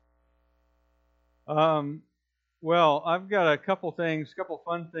Um, well, I've got a couple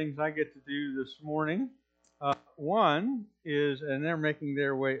fun things I get to do this morning. One is, and they're making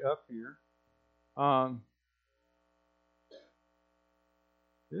their way up here. Um,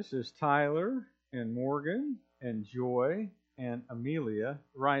 this is Tyler and Morgan and Joy and Amelia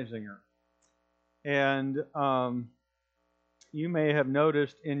Reisinger. And you may have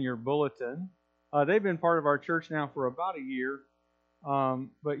noticed in your bulletin, they've been part of our church now for about a year.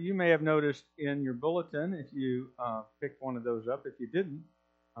 But you may have noticed in your bulletin, if you picked one of those up, if you didn't,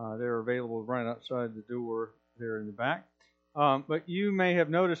 they're available right outside the door there in the back. But you may have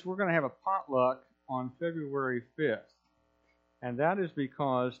noticed we're going to have a potluck on February 5th. And that is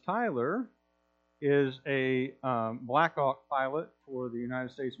because Tyler is a Black Hawk pilot for the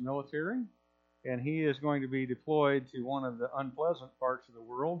United States military. And he is going to be deployed to one of the unpleasant parts of the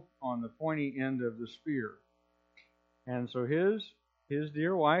world on the pointy end of the spear. And so his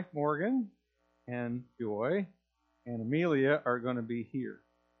dear wife Morgan and Joy and Amelia are going to be here.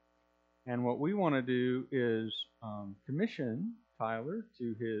 And what we want to do is commission Tyler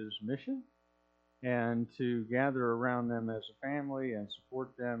to his mission and to gather around them as a family and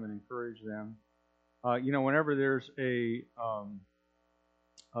support them and encourage them. Whenever there's a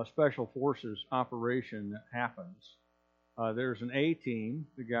special forces operation that happens, there's an A team,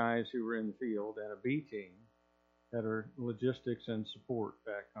 the guys who are in the field, and a B team that are logistics and support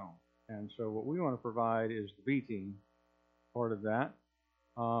back home. And so what we want to provide is the B team part of that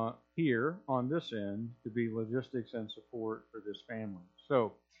here on this end to be logistics and support for this family.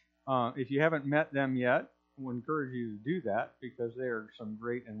 So if you haven't met them yet, I would encourage you to do that because they are some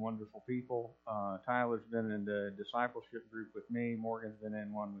great and wonderful people. Tyler's been in the discipleship group with me. Morgan's been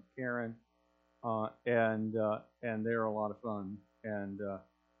in one with Karen, and they're a lot of fun. And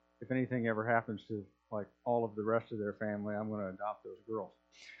if anything ever happens to like all of the rest of their family, I'm going to adopt those girls.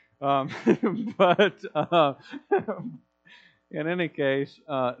 But in any case,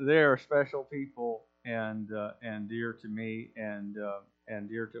 they are special people and dear to me and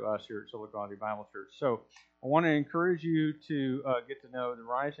dear to us here at Chillicothe Bible Church. So I want to encourage you to get to know the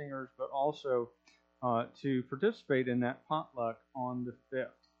Risingers, but also to participate in that potluck on the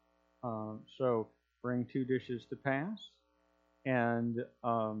 5th. So bring 2 dishes to pass and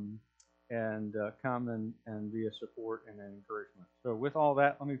come and be a support and an encouragement. So with all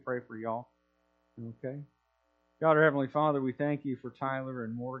that, let me pray for y'all. Okay. God, our Heavenly Father, we thank you for Tyler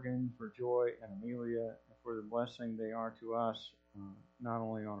and Morgan, for Joy and Amelia, and for the blessing they are to us, not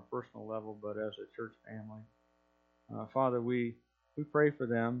only on a personal level, but as a church family. Father, we pray for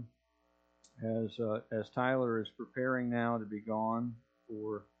them as Tyler is preparing now to be gone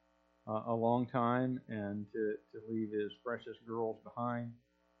for a long time and to leave his precious girls behind.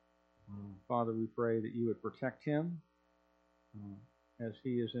 Father, we pray that you would protect him as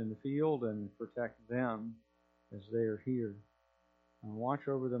he is in the field and protect them as they are here. Watch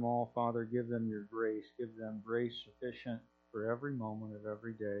over them all, Father. Give them your grace. Give them grace sufficient for every moment of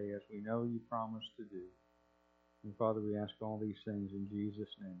every day, as we know you promised to do. And Father, we ask all these things in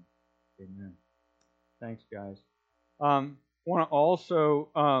Jesus' name. Amen. Thanks, guys. Want to also,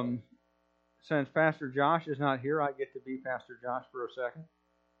 since Pastor Josh is not here, I get to be Pastor Josh for a second.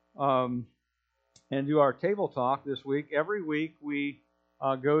 And do our table talk this week. Every week we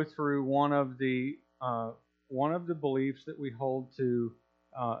go through one of the beliefs that we hold to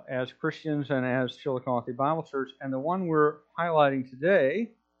as Christians and as Chillicothe Bible Church. And the one we're highlighting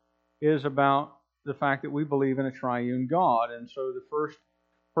today is about the fact that we believe in a triune God. And so the first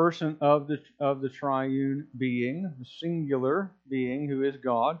person of the triune being, the singular being who is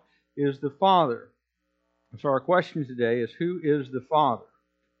God, is the Father. So our question today is, who is the Father?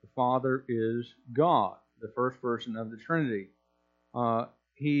 The Father is God, the first person of the Trinity.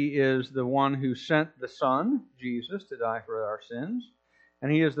 He is the one who sent the Son, Jesus, to die for our sins.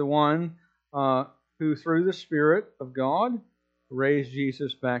 And He is the one who, through the Spirit of God, raised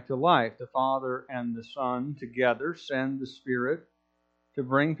Jesus back to life. The Father and the Son together send the Spirit to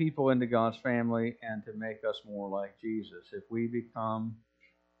bring people into God's family and to make us more like Jesus. If we become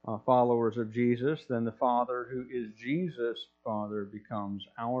followers of Jesus, then the Father, who is Jesus' Father, becomes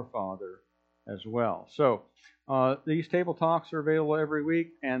our Father as well. So these table talks are available every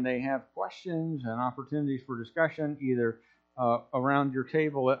week, and they have questions and opportunities for discussion, either around your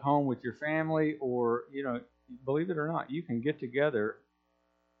table at home with your family, or, believe it or not, you can get together.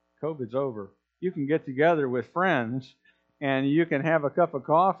 COVID's over. You can get together with friends, and you can have a cup of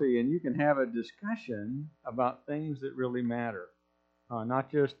coffee, and you can have a discussion about things that really matter.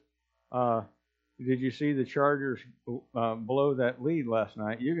 Not just, did you see the Chargers blow that lead last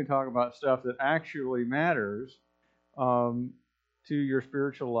night? You can talk about stuff that actually matters to your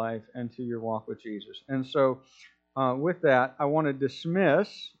spiritual life and to your walk with Jesus. And so, with that, I want to dismiss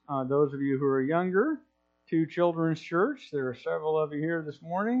those of you who are younger to Children's Church. There are several of you here this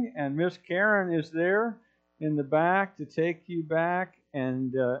morning, and Miss Karen is there in the back to take you back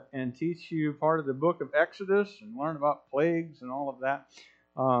and teach you part of the book of Exodus and learn about plagues and all of that.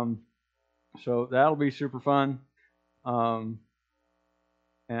 So that'll be super fun. And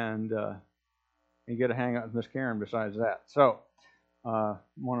you get to hang out with Miss Karen besides that. So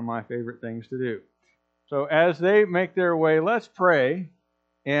one of my favorite things to do. So as they make their way, let's pray,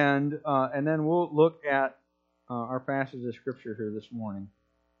 and then we'll look at our passage of Scripture here this morning.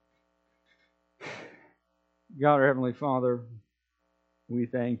 God, our Heavenly Father, we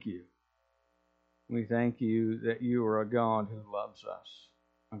thank you. We thank you that you are a God who loves us,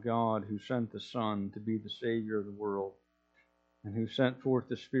 a God who sent the Son to be the Savior of the world, and who sent forth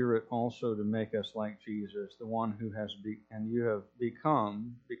the Spirit also to make us like Jesus, the one who and you have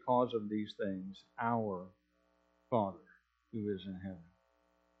become, because of these things, our Father who is in heaven.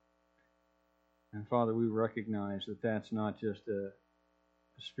 And Father, we recognize that that's not just a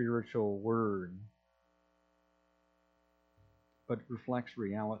spiritual word, but it reflects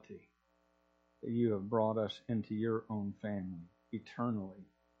reality, that you have brought us into your own family eternally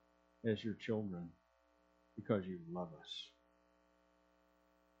as your children because you love us.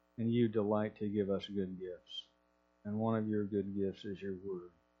 And you delight to give us good gifts. And one of your good gifts is your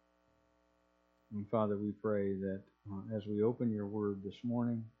word. And Father, we pray that as we open your word this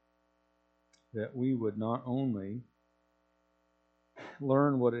morning, that we would not only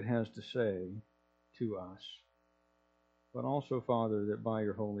learn what it has to say to us, but also, Father, that by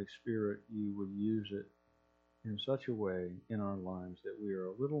your Holy Spirit you would use it in such a way in our lives that we are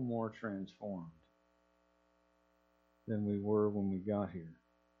a little more transformed than we were when we got here.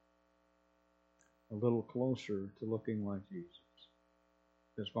 A little closer to looking like Jesus.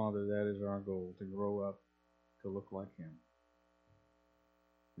 Because, Father, that is our goal, to grow up to look like him.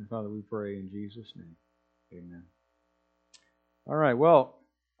 And, Father, we pray in Jesus' name. Amen. All right, well,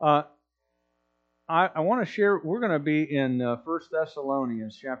 I want to share, we're going to be in 1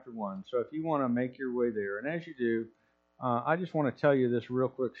 Thessalonians chapter 1. So if you want to make your way there, and as you do, I just want to tell you this real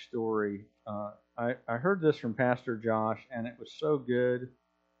quick story. I heard this from Pastor Josh, and it was so good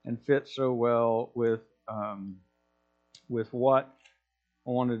and fits so well with what I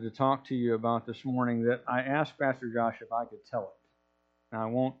wanted to talk to you about this morning, that I asked Pastor Josh if I could tell it. Now, I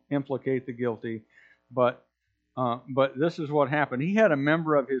won't implicate the guilty, but this is what happened. He had a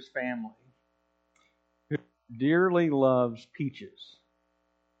member of his family who dearly loves peaches.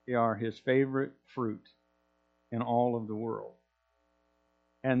 They are his favorite fruit in all of the world.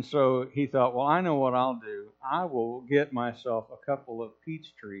 And so he thought, well, I know what I'll do. I will get myself a couple of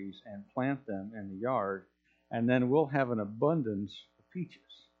peach trees and plant them in the yard, and then we'll have an abundance of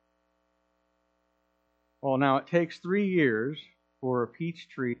peaches. Well, now it takes 3 years for a peach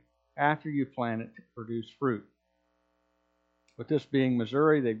tree after you plant it to produce fruit. But this being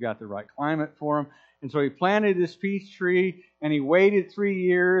Missouri, they've got the right climate for them. And so he planted this peach tree, and he waited 3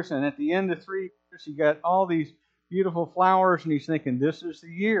 years, and at the end of 3 years, he got all these beautiful flowers, and he's thinking, this is the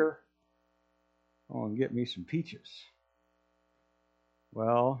year. Oh, and get me some peaches.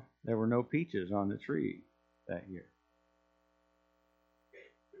 Well, there were no peaches on the tree that year.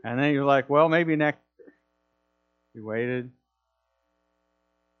 And then you're like, well, maybe next year. He waited.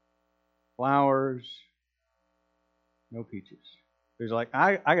 Flowers. No peaches. He's like,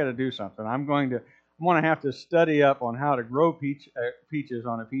 I got to do something. I'm going to have to study up on how to grow peaches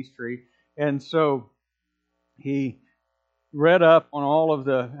on a peach tree. And so he read up on all of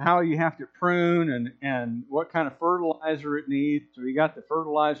how you have to prune and what kind of fertilizer it needs. So he got the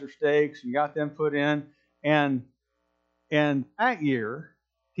fertilizer stakes and got them put in. And that year,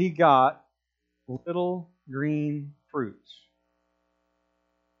 he got little green fruits.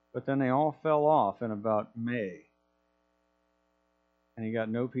 But then they all fell off in about May. And he got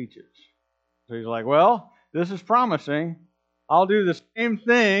no peaches. So he's like, well, this is promising. I'll do the same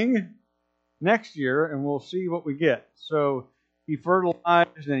thing next year, and we'll see what we get. So he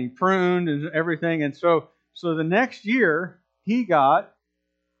fertilized and he pruned and everything. And so the next year, he got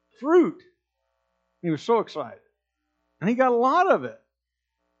fruit. He was so excited. And he got a lot of it.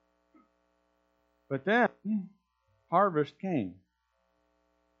 But then harvest came.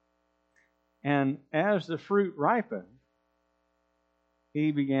 And as the fruit ripened,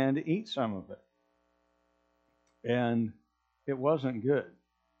 he began to eat some of it. And it wasn't good.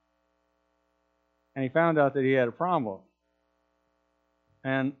 And he found out that he had a problem.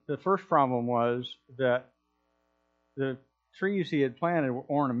 And the first problem was that the trees he had planted were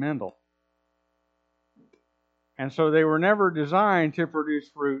ornamental. And so they were never designed to produce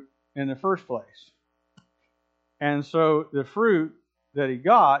fruit in the first place. And so the fruit that he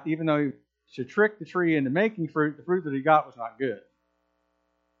got, even though he should trick the tree into making fruit, the fruit that he got was not good.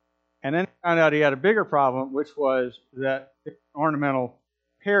 And then he found out he had a bigger problem, which was that ornamental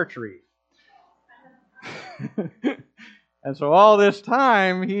pear tree. And so all this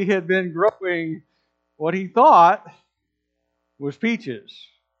time he had been growing what he thought was peaches.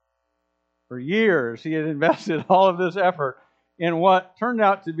 For years he had invested all of this effort in what turned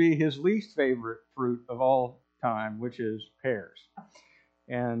out to be his least favorite fruit of all time, which is pears.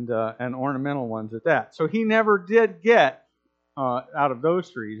 And ornamental ones at that. So he never did get, out of those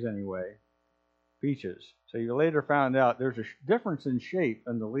trees anyway, peaches. So you later found out there's a difference in shape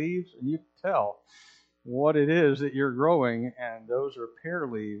in the leaves, and you can tell what it is that you're growing, and those are pear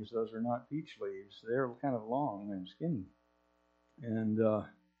leaves. Those are not peach leaves. They're kind of long and skinny. And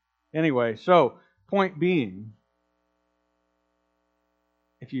anyway, so point being,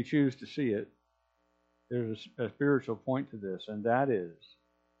 if you choose to see it, there's a spiritual point to this, and that is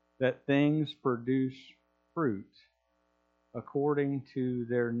that things produce fruit according to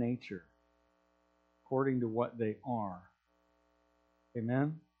their nature, according to what they are.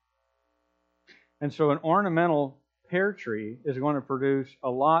 Amen? And so an ornamental pear tree is going to produce a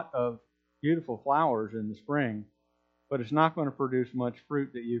lot of beautiful flowers in the spring, but it's not going to produce much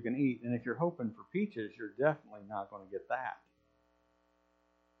fruit that you can eat. And if you're hoping for peaches, you're definitely not going to get that,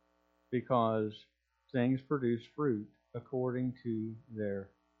 because things produce fruit according to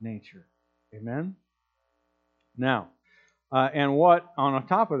their nature. Amen? Now, and what, on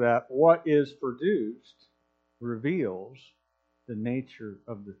top of that, what is produced reveals the nature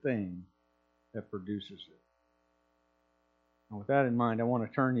of the thing that produces it. And with that in mind, I want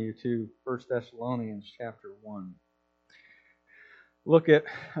to turn you to 1 Thessalonians chapter 1. Look at,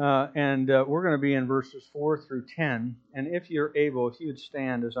 we're going to be in verses 4 through 10. And if you're able, if you'd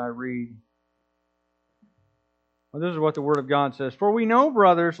stand as I read. Well, this is what the Word of God says. For we know,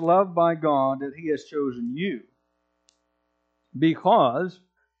 brothers, loved by God, that He has chosen you, because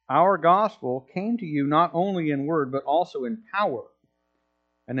our gospel came to you not only in word, but also in power,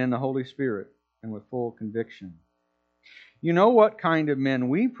 and in the Holy Spirit, and with full conviction. You know what kind of men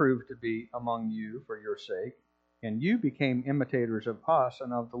we proved to be among you for your sake, and you became imitators of us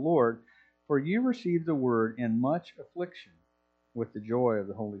and of the Lord, for you received the word in much affliction with the joy of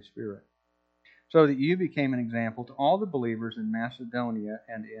the Holy Spirit, so that you became an example to all the believers in Macedonia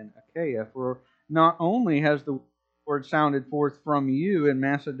and in Achaia. For not only has the word sounded forth from you in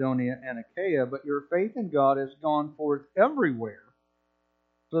Macedonia and Achaia, but your faith in God has gone forth everywhere,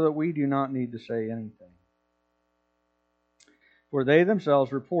 so that we do not need to say anything. For they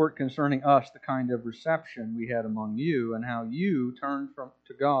themselves report concerning us the kind of reception we had among you, and how you turned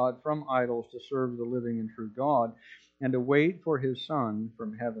to God from idols to serve the living and true God, and to wait for His Son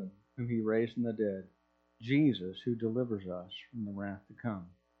from heaven, whom He raised from the dead, Jesus, who delivers us from the wrath to come.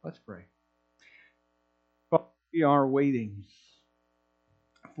 Let's pray. We are waiting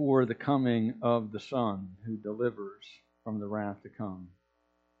for the coming of the Son who delivers from the wrath to come.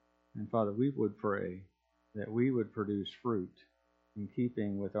 And Father, we would pray that we would produce fruit in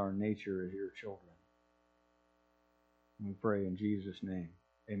keeping with our nature as your children. And we pray in Jesus' name.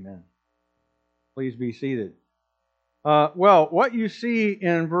 Amen. Please be seated. Well, what you see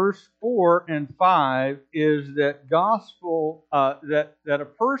in verse 4 and 5 is that that a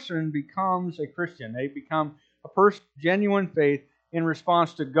person becomes a Christian. They become a person of genuine faith in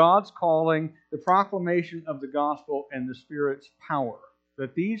response to God's calling, the proclamation of the gospel, and the Spirit's power.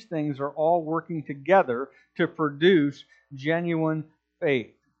 That these things are all working together to produce genuine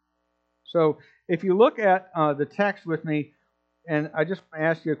faith. So, if you look at the text with me, and I just want to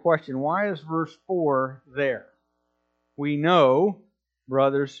ask you a question. Why is verse 4 there? We know,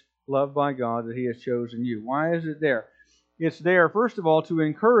 brothers, loved by God, that He has chosen you. Why is it there? It's there, first of all, to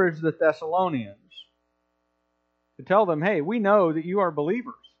encourage the Thessalonians. To tell them, hey, we know that you are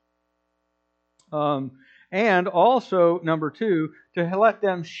believers. And also, number 2, to let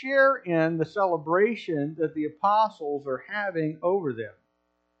them share in the celebration that the apostles are having over them.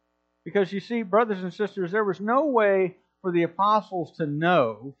 Because you see, brothers and sisters, there was no way for the apostles to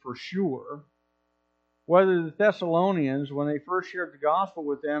know for sure whether the Thessalonians, when they first shared the gospel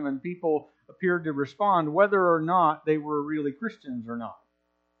with them and people appeared to respond, whether or not they were really Christians or not.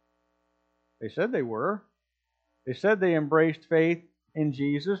 They said they were. They said they embraced faith in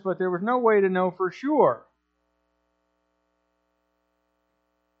Jesus, but there was no way to know for sure.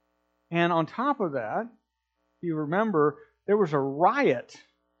 And on top of that, if you remember, there was a riot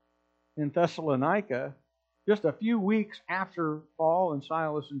in Thessalonica Just a few weeks after Paul and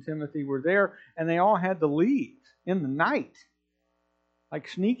Silas and Timothy were there, and they all had to leave in the night, like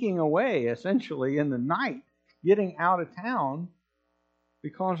sneaking away, essentially, in the night, getting out of town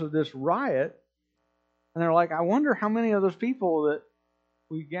because of this riot. And they're like, I wonder how many of those people that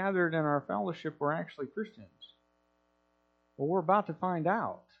we gathered in our fellowship were actually Christians. Well, we're about to find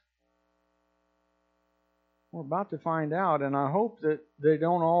out. We're about to find out, and I hope that they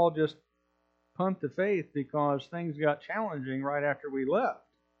don't all just punt the faith because things got challenging right after we left.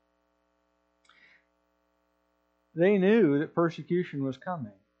 They knew that persecution was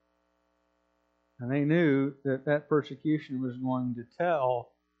coming. And they knew that that persecution was going to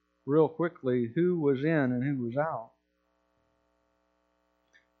tell real quickly who was in and who was out.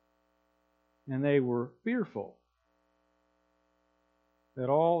 And they were fearful that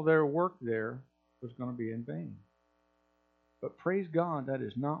all their work there was going to be in vain. But praise God, that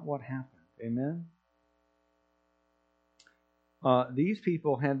is not what happened. Amen? These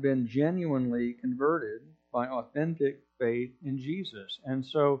people had been genuinely converted by authentic faith in Jesus. And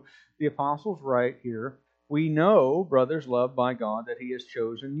so the apostles write here, we know, brothers loved by God, that He has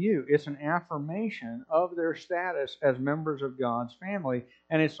chosen you. It's an affirmation of their status as members of God's family.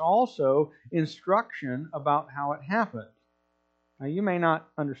 And it's also instruction about how it happened. Now, you may not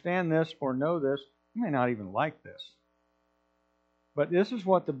understand this or know this. You may not even like this. But this is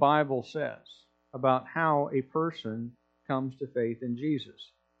what the Bible says about how a person comes to faith in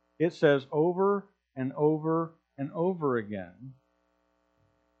Jesus. It says over and over and over again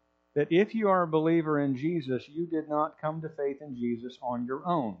that if you are a believer in Jesus, you did not come to faith in Jesus on your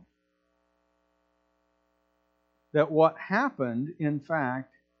own. That what happened, in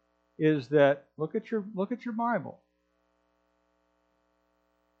fact, is that, look at your Bible,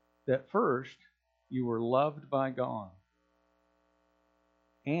 that first you were loved by God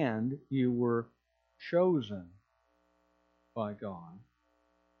and you were chosen by God.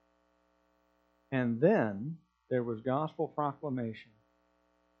 And then there was gospel proclamation.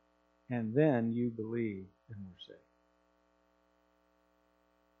 And then you believed and were saved.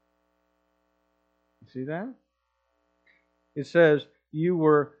 You see that? It says you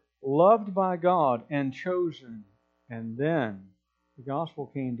were loved by God and chosen. And then the gospel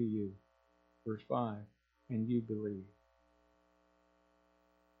came to you. Verse 5. And you believed.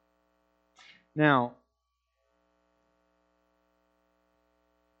 Now,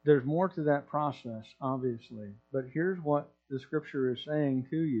 there's more to that process, obviously. But here's what the Scripture is saying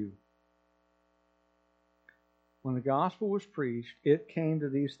to you. When the gospel was preached, it came to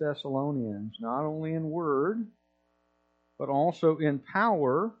these Thessalonians not only in word, but also in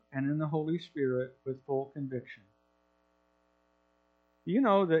power and in the Holy Spirit with full conviction. Do you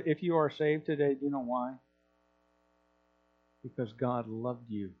know that if you are saved today, do you know why? Because God loved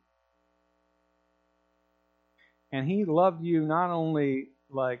you. And He loved you not only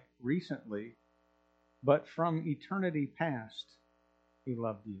like recently, but from eternity past, He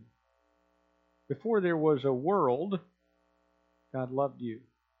loved you. Before there was a world, God loved you.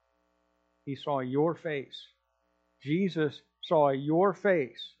 He saw your face. Jesus saw your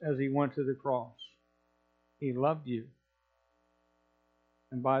face as He went to the cross. He loved you.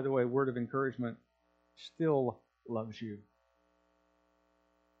 And by the way, word of encouragement, still loves you.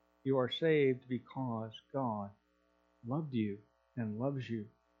 You are saved because God loved you and loves you.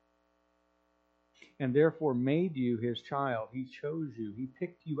 And therefore made you His child. He chose you. He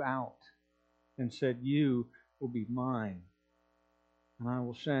picked you out and said, you will be mine. And I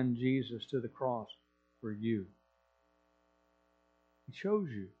will send Jesus to the cross for you. He chose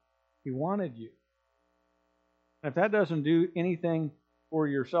you. He wanted you. And if that doesn't do anything for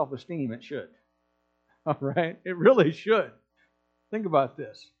your self-esteem, it should. All right? It really should. Think about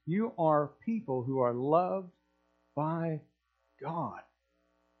this. You are people who are loved by God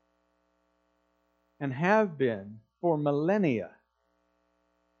and have been for millennia.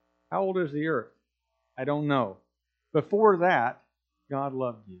 How old is the earth? I don't know. Before that, God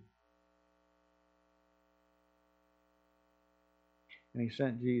loved you. And He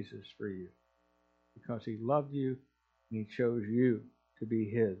sent Jesus for you because He loved you and He chose you to be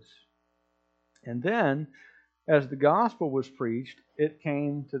His. And then, as the gospel was preached, it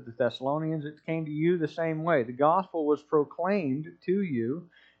came to the Thessalonians, it came to you the same way. The gospel was proclaimed to you,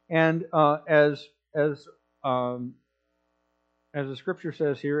 and as the Scripture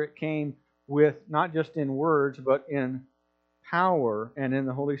says here, it came with not just in words, but in power and in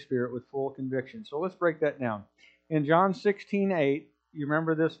the Holy Spirit with full conviction. So let's break that down. In John 16:8, you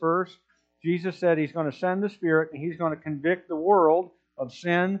remember this verse? Jesus said He's going to send the Spirit and He's going to convict the world of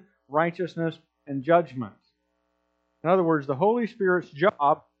sin, righteousness, and judgment. In other words, the Holy Spirit's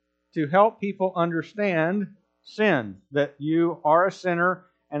job to help people understand sin, that you are a sinner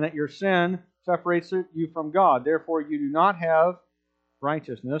and that your sin separates you from God. Therefore, you do not have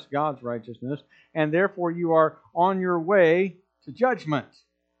righteousness, God's righteousness, and therefore you are on your way to judgment,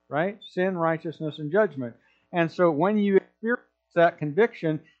 right? Sin, righteousness, and judgment. And so when you experience that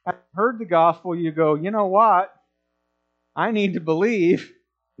conviction, having heard the gospel, you go, you know what? I need to believe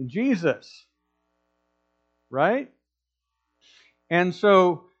in Jesus, right? And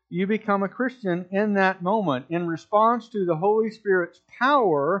so you become a Christian in that moment in response to the Holy Spirit's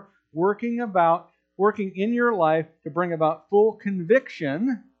power working in your life to bring about full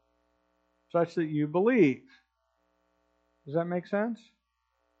conviction such that you believe. Does that make sense?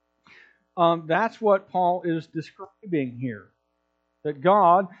 That's what Paul is describing here. That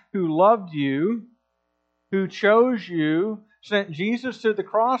God, who loved you, who chose you, sent Jesus to the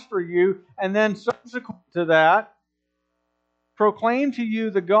cross for you, and then subsequent to that, proclaimed to you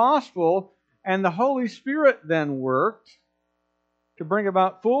the gospel, and the Holy Spirit then worked to bring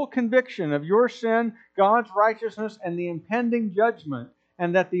about full conviction of your sin, God's righteousness, and the impending judgment,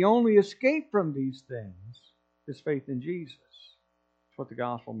 and that the only escape from these things is faith in Jesus. That's what the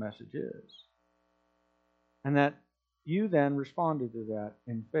gospel message is. And that you then responded to that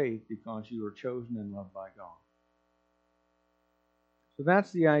in faith because you were chosen and loved by God. So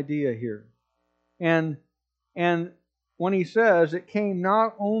that's the idea here. And when he says it came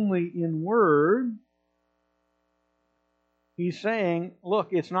not only in word, he's saying, look,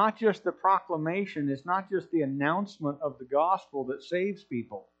 it's not just the proclamation, it's not just the announcement of the gospel that saves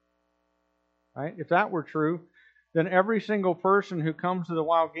people. Right? If that were true, then every single person who comes to the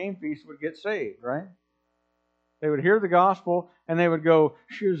wild game feast would get saved, right? They would hear the gospel and they would go,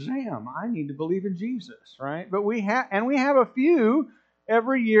 Shazam, I need to believe in Jesus, right? But we have a few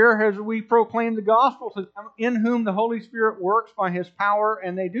every year as we proclaim the gospel to them, in whom the Holy Spirit works by His power,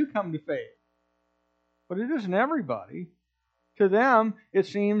 and they do come to faith. But it isn't everybody. To them, it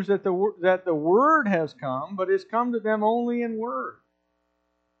seems that the word has come, but it's come to them only in word.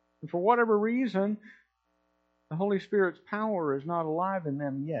 And for whatever reason, the Holy Spirit's power is not alive in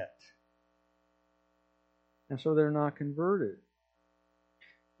them yet. And so they're not converted.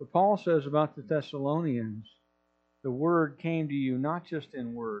 But Paul says about the Thessalonians, the word came to you not just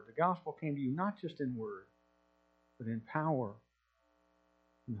in word. The gospel came to you not just in word, but in power,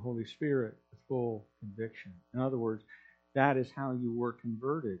 in the Holy Spirit, with full conviction. In other words, that is how you were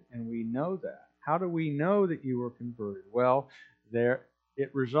converted, and we know that. How do we know that you were converted? Well,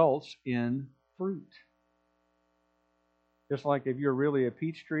 it results in fruit. Just like if you're really a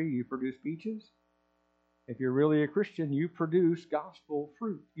peach tree, you produce peaches. If you're really a Christian, you produce gospel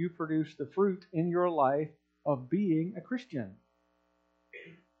fruit. You produce the fruit in your life of being a Christian.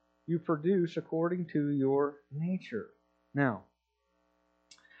 You produce according to your nature. Now,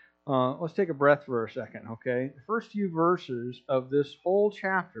 let's take a breath for a second, okay? The first few verses of this whole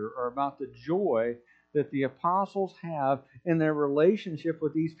chapter are about the joy that the apostles have in their relationship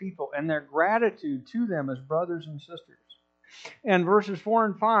with these people and their gratitude to them as brothers and sisters. And verses 4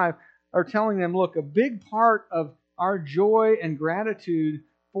 and 5 are telling them, look, a big part of our joy and gratitude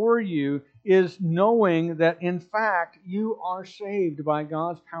for you is knowing that, in fact, you are saved by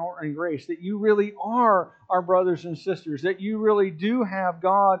God's power and grace, that you really are our brothers and sisters, that you really do have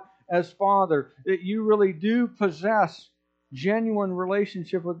God as Father, that you really do possess genuine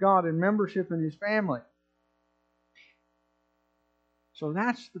relationship with God and membership in His family. So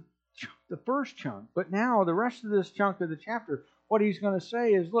that's the first chunk. But now the rest of this chunk of the chapter, what he's going to say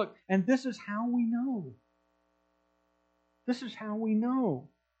is, look, and this is how we know. This is how we know.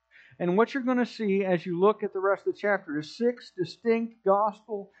 And what you're going to see as you look at the rest of the chapter is 6 distinct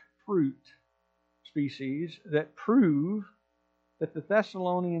gospel fruit species that prove that the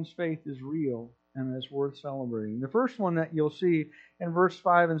Thessalonians' faith is real and is worth celebrating. The first one that you'll see in verse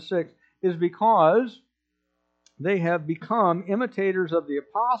 5 and 6 is because they have become imitators of the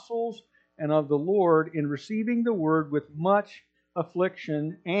apostles and of the Lord in receiving the word with much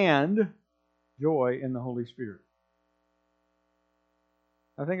affliction and joy in the Holy Spirit.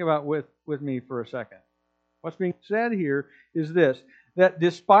 Now think about with me for a second. What's being said here is this, that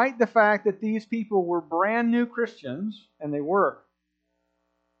despite the fact that these people were brand new Christians, and they were,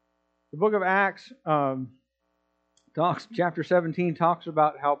 the book of Acts, chapter 17, talks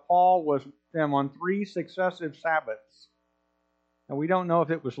about how Paul was with them on 3 successive Sabbaths. Now we don't know if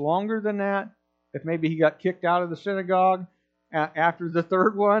it was longer than that, if maybe he got kicked out of the synagogue after the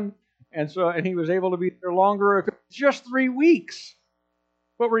third one, and he was able to be there longer, if it was just 3 weeks.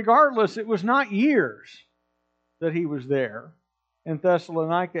 But regardless, it was not years that he was there in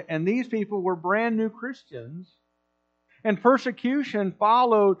Thessalonica. And these people were brand new Christians. And persecution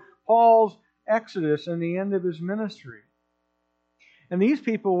followed Paul's exodus and the end of his ministry. And these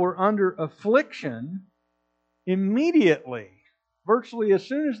people were under affliction immediately. Virtually as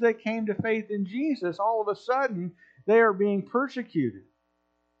soon as they came to faith in Jesus, all of a sudden they are being persecuted.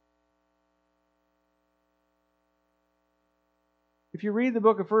 If you read the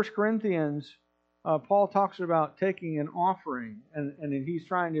book of 1 Corinthians, Paul talks about taking an offering, and he's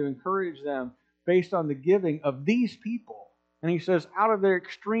trying to encourage them based on the giving of these people. And he says, out of their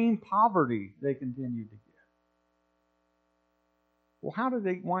extreme poverty, they continued to give. Well, how did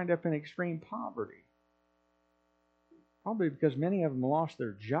they wind up in extreme poverty? Probably because many of them lost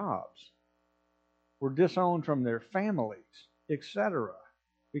their jobs, were disowned from their families, etc.,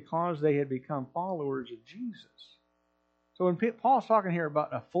 because they had become followers of Jesus. So when Paul's talking here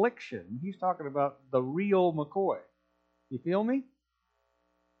about affliction, he's talking about the real McCoy. You feel me?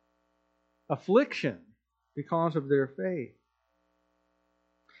 Affliction because of their faith.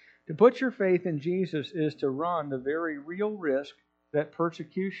 To put your faith in Jesus is to run the very real risk that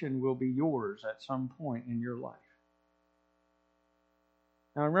persecution will be yours at some point in your life.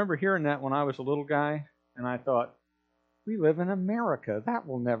 Now, I remember hearing that when I was a little guy, and I thought, we live in America. That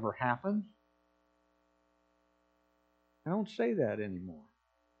will never happen. I don't say that anymore.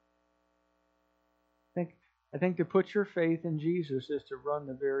 I think to put your faith in Jesus is to run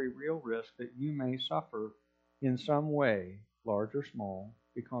the very real risk that you may suffer in some way, large or small,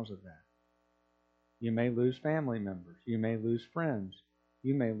 because of that. You may lose family members. You may lose friends.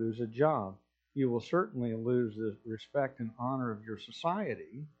 You may lose a job. You will certainly lose the respect and honor of your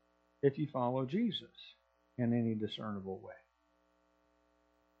society if you follow Jesus in any discernible way.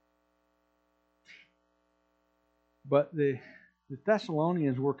 But the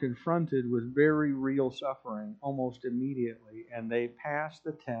Thessalonians were confronted with very real suffering almost immediately, and they passed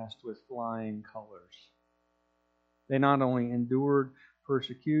the test with flying colors. They not only endured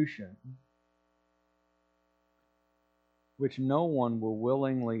persecution, which no one will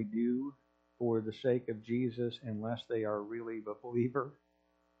willingly do for the sake of Jesus unless they are really a believer,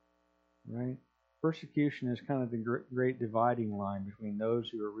 right? Persecution is kind of the great dividing line between those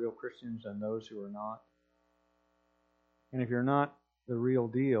who are real Christians and those who are not. And if you're not the real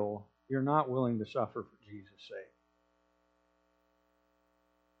deal, you're not willing to suffer for Jesus' sake.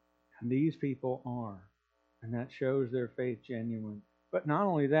 And these people are. And that shows their faith genuine. But not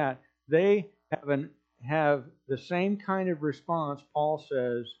only that, they have the same kind of response, Paul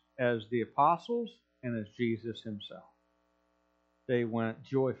says, as the apostles and as Jesus himself. They went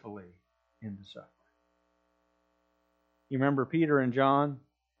joyfully into suffering. You remember Peter and John?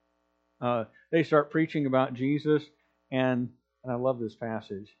 They start preaching about Jesus. And I love this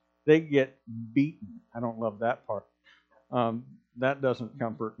passage. They get beaten. I don't love that part. That doesn't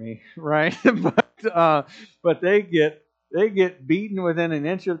comfort me, right? But they get beaten within an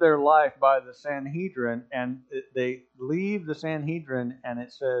inch of their life by the Sanhedrin, and they leave the Sanhedrin, and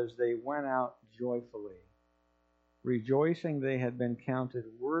it says they went out joyfully, rejoicing they had been counted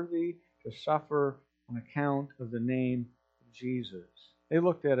worthy to suffer on account of the name of Jesus. They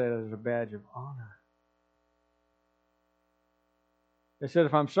looked at it as a badge of honor. They said,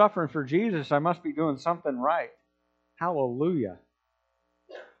 if I'm suffering for Jesus, I must be doing something right. Hallelujah.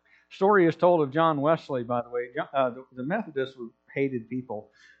 Story is told of John Wesley, by the way. The Methodists were hated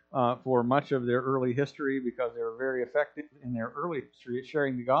people for much of their early history because they were very effective in their early history at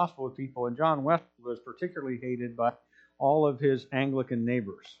sharing the gospel with people. And John Wesley was particularly hated by all of his Anglican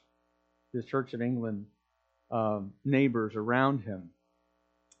neighbors, his Church of England neighbors around him.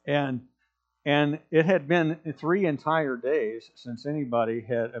 And it had been 3 entire days since anybody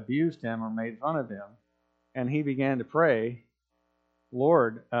had abused him or made fun of him. And he began to pray,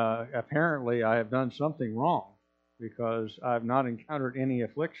 Lord, apparently I have done something wrong because I've not encountered any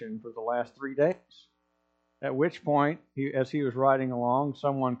affliction for the last 3 days. At which point, as he was riding along,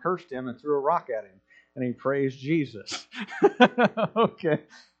 someone cursed him and threw a rock at him. And he praised Jesus. Okay.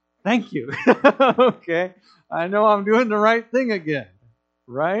 Thank you. Okay. I know I'm doing the right thing again.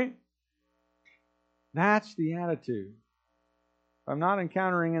 Right? That's the attitude. If I'm not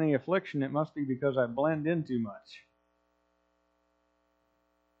encountering any affliction, it must be because I blend in too much.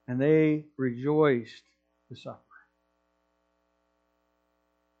 And they rejoiced to suffer.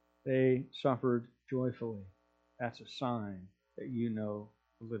 They suffered joyfully. That's a sign that you know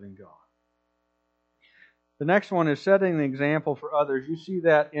the living God. The next one is setting the example for others. You see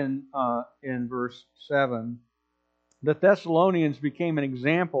that in verse 7. The Thessalonians became an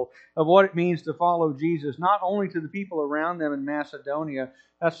example of what it means to follow Jesus, not only to the people around them in Macedonia.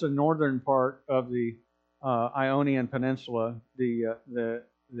 That's the northern part of the Ionian Peninsula, the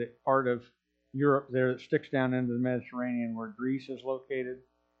part of Europe there that sticks down into the Mediterranean where Greece is located.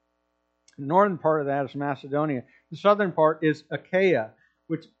 The northern part of that is Macedonia. The southern part is Achaia,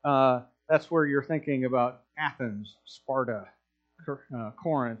 which that's where you're thinking about Athens, Sparta,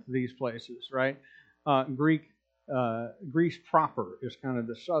 Corinth, these places, right? Greece proper is kind of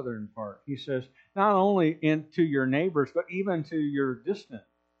the southern part. He says, not only to your neighbors, but even to your distant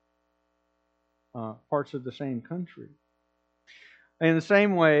parts of the same country. In the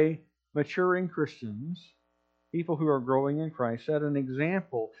same way, maturing Christians, people who are growing in Christ, set an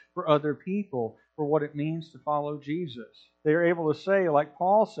example for other people for what it means to follow Jesus. They're able to say, like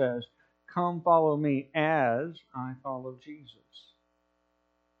Paul says, come follow me as I follow Jesus.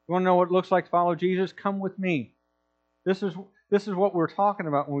 You want to know what it looks like to follow Jesus? Come with me. This is what we're talking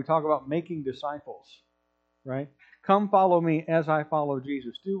about when we talk about making disciples, right? Come follow me as I follow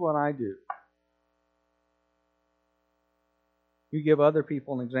Jesus. Do what I do. You give other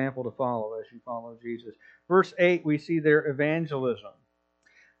people an example to follow as you follow Jesus. Verse 8, we see their evangelism.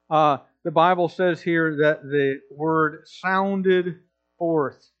 The Bible says here that the word sounded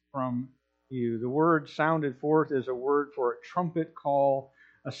forth from you. The word sounded forth is a word for a trumpet call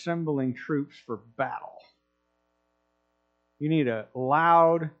assembling troops for battle. You need a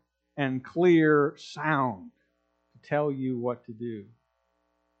loud and clear sound to tell you what to do.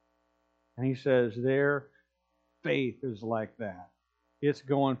 And he says their faith is like that. It's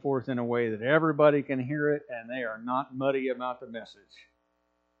going forth in a way that everybody can hear it, and they are not muddy about the message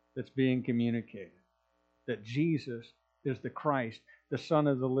that's being communicated. That Jesus is the Christ, the Son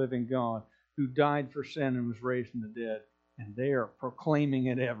of the living God, who died for sin and was raised from the dead. And they are proclaiming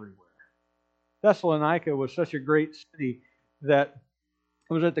it everywhere. Thessalonica was such a great city that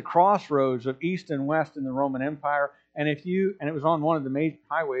it was at the crossroads of East and West in the Roman Empire. And it was on one of the major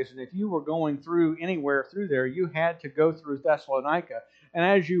highways, and if you were going through anywhere through there, you had to go through Thessalonica. And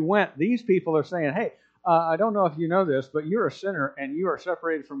as you went, these people are saying, hey, I don't know if you know this, but you're a sinner and you are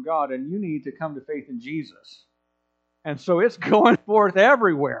separated from God and you need to come to faith in Jesus. And so it's going forth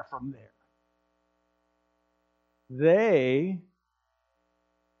everywhere from there. They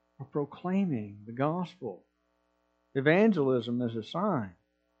are proclaiming the gospel. Evangelism is a sign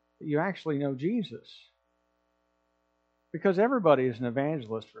that you actually know Jesus. Because everybody is an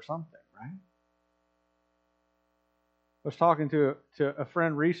evangelist for something, right? I was talking to a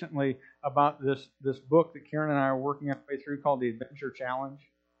friend recently about this book that Karen and I are working our way through called the Adventure Challenge.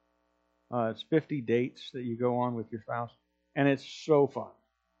 It's 50 dates that you go on with your spouse, and it's so fun,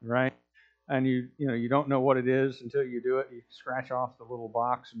 right? And you don't know what it is until you do it. You scratch off the little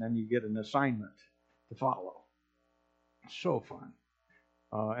box, and then you get an assignment to follow. It's so fun.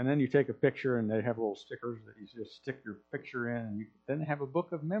 And then you take a picture, and they have little stickers that you just stick your picture in, and you then have a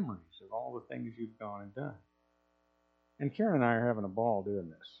book of memories of all the things you've gone and done. And Karen and I are having a ball doing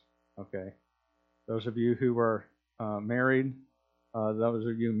this, okay? Those of you who are married, those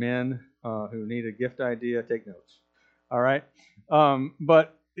of you men who need a gift idea, take notes, all right?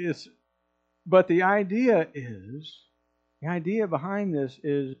 But the idea behind this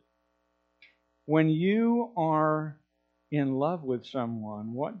is when you are in love with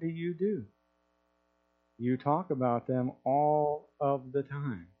someone, what do? You talk about them all of the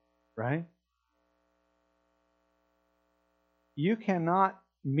time, right? You cannot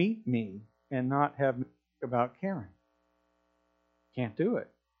meet me and not have me talk about Karen. Can't do it.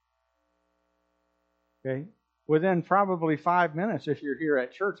 Okay? Within probably 5 minutes, if you're here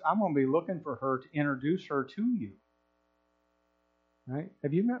at church, I'm going to be looking for her to introduce her to you. Right?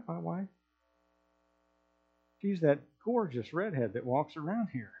 Have you met my wife? She's that gorgeous redhead that walks around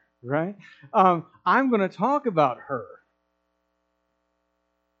here, right? I'm going to talk about her.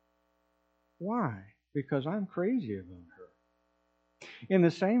 Why? Because I'm crazy about her. In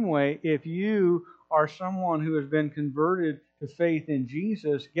the same way, if you are someone who has been converted to faith in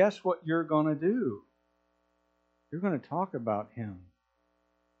Jesus, guess what you're going to do? You're going to talk about Him.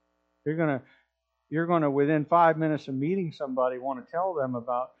 You're going to, within 5 minutes of meeting somebody, want to tell them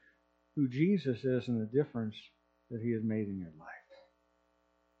about who Jesus is and the difference that He has made in your life.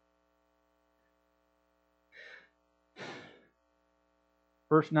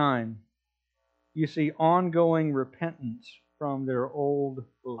 Verse 9, you see ongoing repentance from their old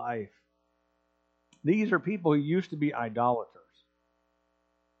life. These are people who used to be idolaters.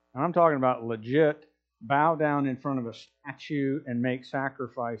 And I'm talking about legit, bow down in front of a statue and make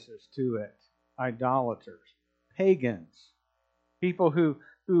sacrifices to it. Idolaters. Pagans. People who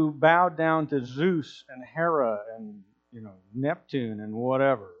bowed down to Zeus and Hera and Neptune and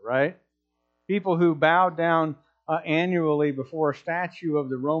whatever, right? People who bowed down annually before a statue of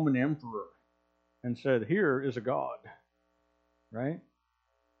the Roman emperor and said, "Here is a god." Right?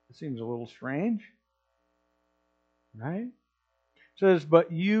 It seems a little strange, right? says,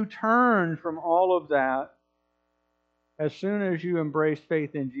 but you turned from all of that. As soon as you embraced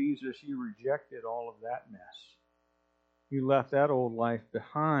faith in Jesus, you rejected all of that mess. You left that old life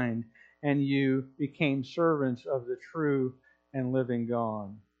behind, and you became servants of the true and living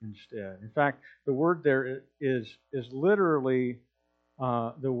God instead. In fact, the word there is literally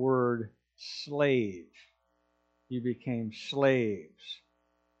the word slave. You became slaves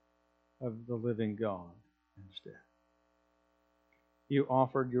of the living God instead. You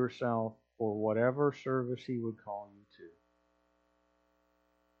offered yourself for whatever service He would call you to.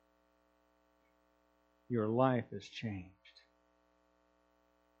 Your life has changed.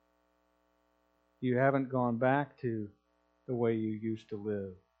 You haven't gone back to the way you used to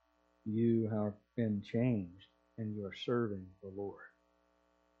live. You have been changed, and you are serving the Lord.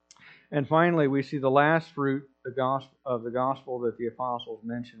 And finally, we see the last fruit of the gospel that the apostles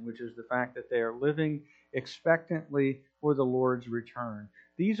mentioned, which is the fact that they are living expectantly for the Lord's return.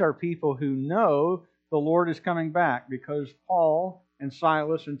 These are people who know the Lord is coming back because Paul and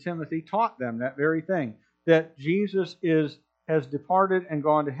Silas and Timothy taught them that very thing, that Jesus has departed and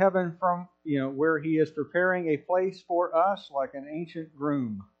gone to heaven from, where He is preparing a place for us, like an ancient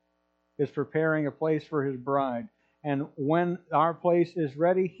groom is preparing a place for his bride. And when our place is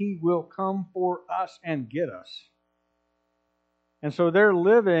ready, He will come for us and get us. And so they're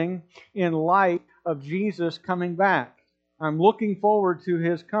living in light of Jesus coming back. I'm looking forward to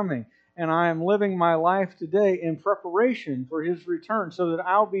His coming. And I am living my life today in preparation for His return so that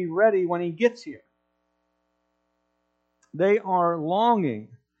I'll be ready when He gets here. They are longing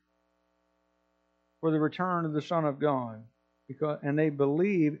for the return of the Son of God. And they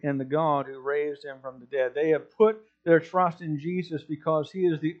believe in the God who raised Him from the dead. They have put their trust in Jesus because He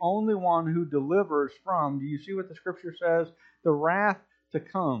is the only one who delivers from, do you see what the Scripture says? The wrath to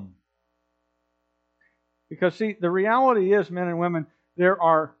come. Because, see, the reality is, men and women, there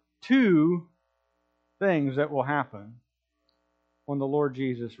are two things that will happen when the Lord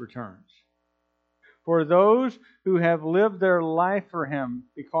Jesus returns. For those who have lived their life for Him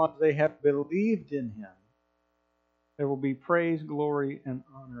because they have believed in Him, there will be praise, glory, and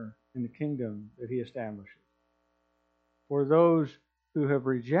honor in the kingdom that He establishes. For those who have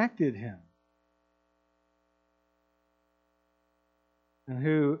rejected Him, and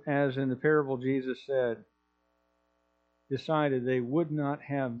who, as in the parable Jesus said, decided they would not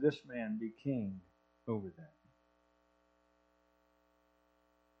have this man be king over them,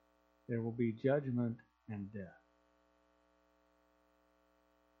 there will be judgment and death.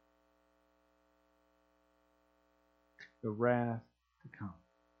 The wrath to come.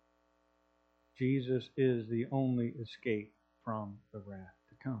 Jesus is the only escape from the wrath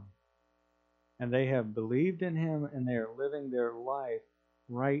to come. And they have believed in Him, and they are living their life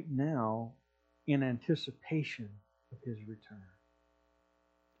right now in anticipation of His return.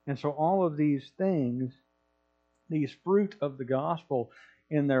 And so all of these things, these fruit of the gospel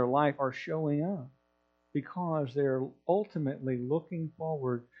in their life are showing up because they're ultimately looking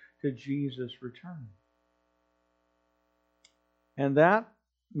forward to Jesus' return. And that,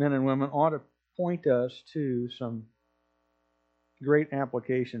 men and women, ought to point us to some great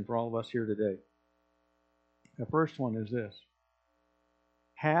application for all of us here today. The first one is this.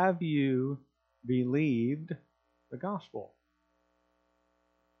 Have you believed the gospel?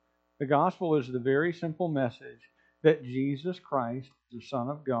 The gospel is the very simple message that Jesus Christ, the Son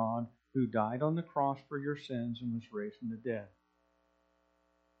of God, who died on the cross for your sins and was raised from the dead.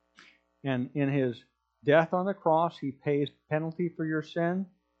 And in His death on the cross, He pays penalty for your sin.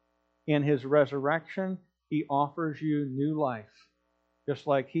 In His resurrection, He offers you new life. Just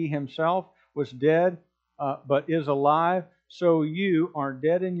like He Himself was dead, but is alive, so you are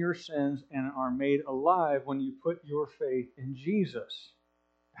dead in your sins and are made alive when you put your faith in Jesus.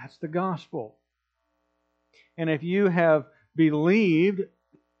 That's the gospel. And if you have believed,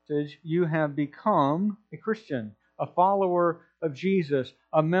 you have become a Christian, a follower of Jesus,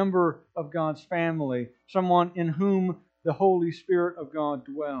 a member of God's family, someone in whom the Holy Spirit of God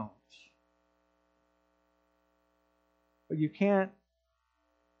dwells. But you can't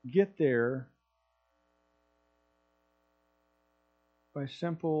get there by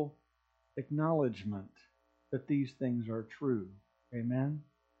simple acknowledgement that these things are true. Amen?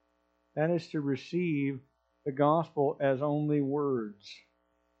 That is to receive the gospel as only words.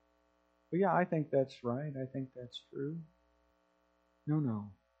 But yeah, I think that's right. I think that's true.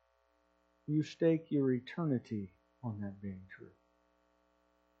 No. You stake your eternity on that being true.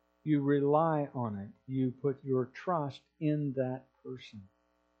 You rely on it. You put your trust in that person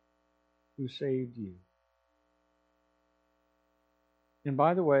who saved you. And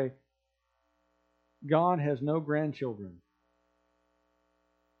by the way, God has no grandchildren.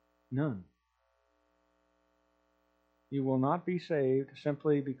 None. You will not be saved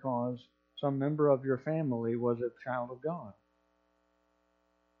simply because some member of your family was a child of God.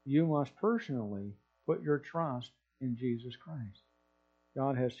 You must personally put your trust in Jesus Christ.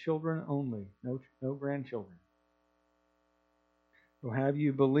 God has children only, no grandchildren. So have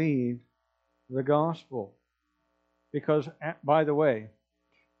you believed the gospel? Because, by the way,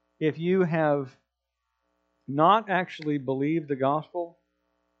 if you have not actually believed the gospel,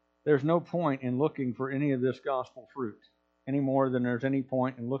 there's no point in looking for any of this gospel fruit any more than there's any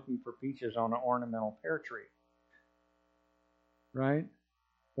point in looking for peaches on an ornamental pear tree. Right?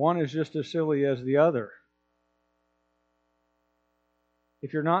 One is just as silly as the other.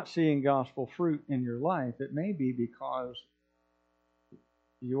 If you're not seeing gospel fruit in your life, it may be because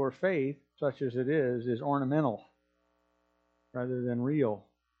your faith, such as it is ornamental rather than real.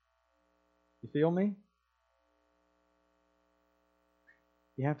 You feel me?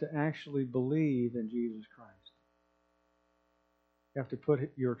 You have to actually believe in Jesus Christ. You have to put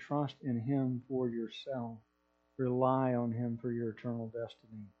your trust in Him for yourself. Rely on Him for your eternal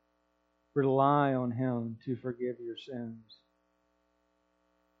destiny. Rely on Him to forgive your sins.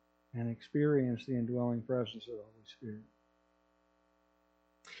 And experience the indwelling presence of the Holy Spirit.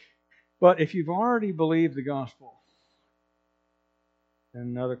 But if you've already believed the gospel, then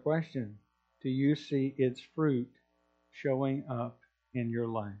another question: do you see its fruit showing up in your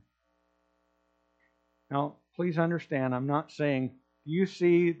life? Now, please understand, I'm not saying you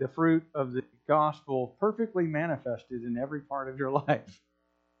see the fruit of the gospel perfectly manifested in every part of your life.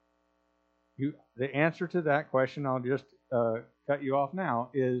 The answer to that question, I'll just cut you off now,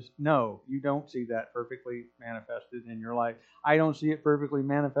 is no, you don't see that perfectly manifested in your life. I don't see it perfectly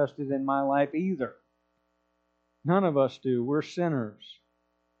manifested in my life either. None of us do. We're sinners.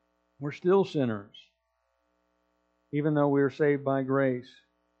 We're still sinners, even though we're saved by grace.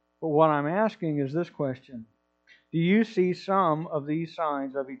 But what I'm asking is this question: do you see some of these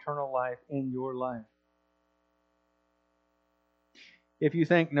signs of eternal life in your life? If you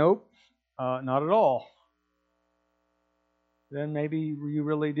think, nope, not at all, then maybe you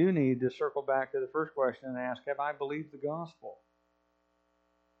really do need to circle back to the first question and ask, have I believed the gospel?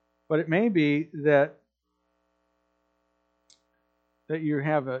 But it may be that you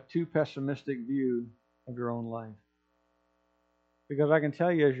have a too pessimistic view of your own life. Because I can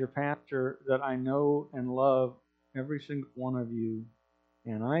tell you as your pastor that I know and love every single one of you,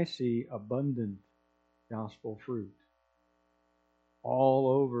 and I see abundant gospel fruit all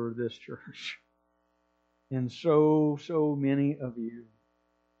over this church. And so many of you.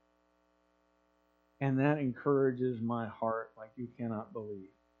 And that encourages my heart like you cannot believe.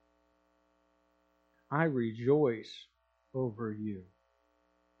 I rejoice over you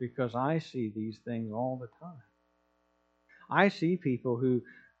because I see these things all the time. I see people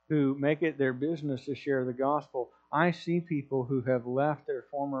who make it their business to share the gospel. I see people who have left their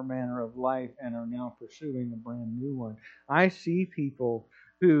former manner of life and are now pursuing a brand new one. I see people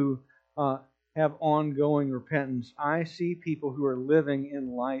who have ongoing repentance. I see people who are living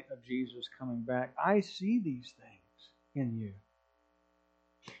in light of Jesus coming back. I see these things in you.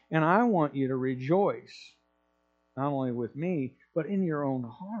 And I want you to rejoice, not only with me, but in your own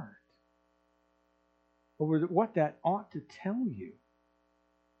heart, over what that ought to tell you.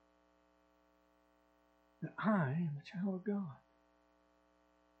 That I am a child of God.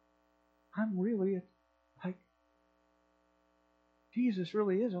 I'm really like, Jesus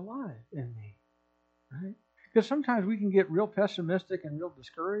really is alive in me. Right? Because sometimes we can get real pessimistic and real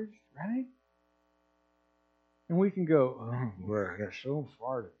discouraged, right? And we can go, oh, we're so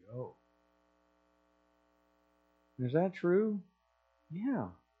far to go. Is that true? Yeah.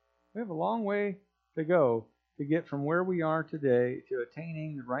 We have a long way to go to get from where we are today to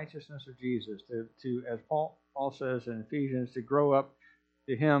attaining the righteousness of Jesus, to as Paul says in Ephesians, to grow up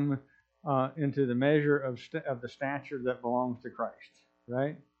to Him into the measure of the stature that belongs to Christ,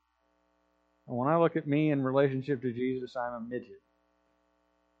 right? And when I look at me in relationship to Jesus, I'm a midget,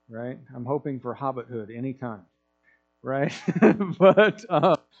 right? I'm hoping for hobbithood anytime, right? But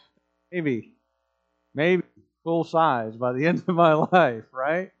maybe full size by the end of my life,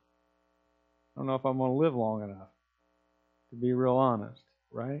 right? I don't know if I'm going to live long enough, to be real honest,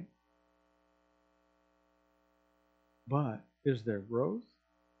 right? But is there growth?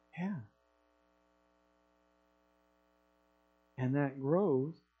 Yeah. And that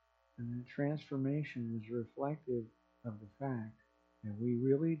growth and that transformation is reflective of the fact that we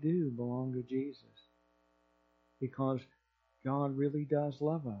really do belong to Jesus. Because God really does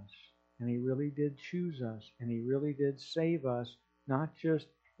love us. And He really did choose us. And He really did save us, not just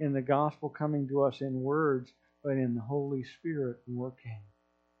in the gospel coming to us in words, but in the Holy Spirit working.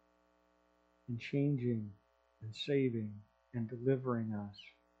 and changing and saving and delivering us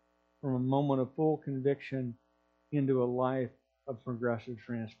from a moment of full conviction into a life of progressive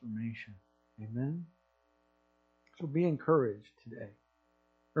transformation. Amen? So be encouraged today.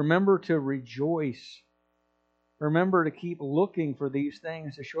 Remember to rejoice. Remember to keep looking for these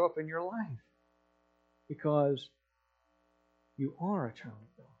things to show up in your life, because you are a child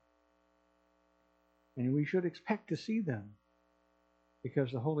of God. And we should expect to see them,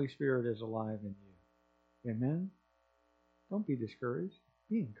 because the Holy Spirit is alive in you. Amen? Don't be discouraged.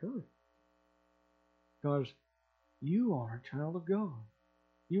 Be encouraged. Because you are a child of God.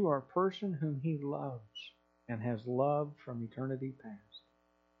 You are a person whom He loves and has loved from eternity past.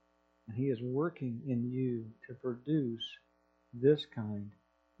 And He is working in you to produce this kind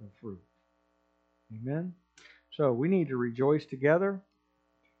of fruit. Amen? So we need to rejoice together.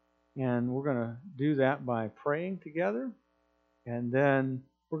 And we're going to do that by praying together. And then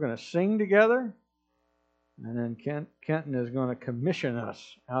we're going to sing together. And then Kenton is going to commission us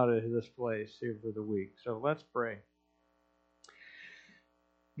out of this place here for the week. So let's pray.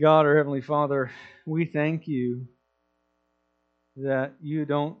 God, our Heavenly Father, we thank you that you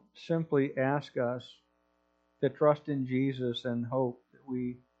don't simply ask us to trust in Jesus and hope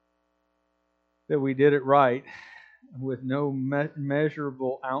that we did it right with no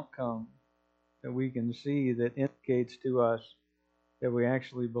measurable outcome that we can see that indicates to us that we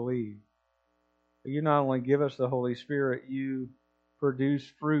actually believe. But you not only give us the Holy Spirit, you produce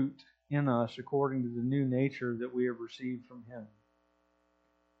fruit in us according to the new nature that we have received from Him.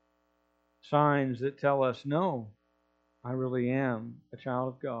 Signs that tell us, no, I really am a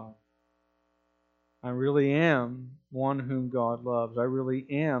child of God. I really am one whom God loves. I really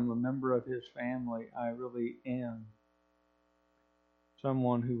am a member of His family. I really am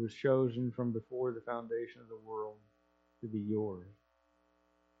someone who was chosen from before the foundation of the world to be yours.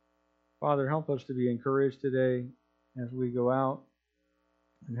 Father, help us to be encouraged today as we go out,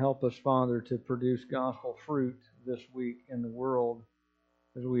 and help us, Father, to produce gospel fruit this week in the world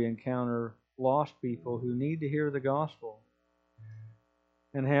as we encounter lost people who need to hear the gospel,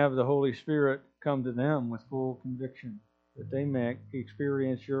 and have the Holy Spirit come to them with full conviction, that they may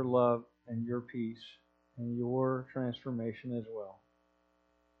experience your love and your peace and your transformation as well.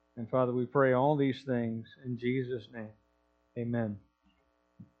 And Father, we pray all these things in Jesus' name. Amen.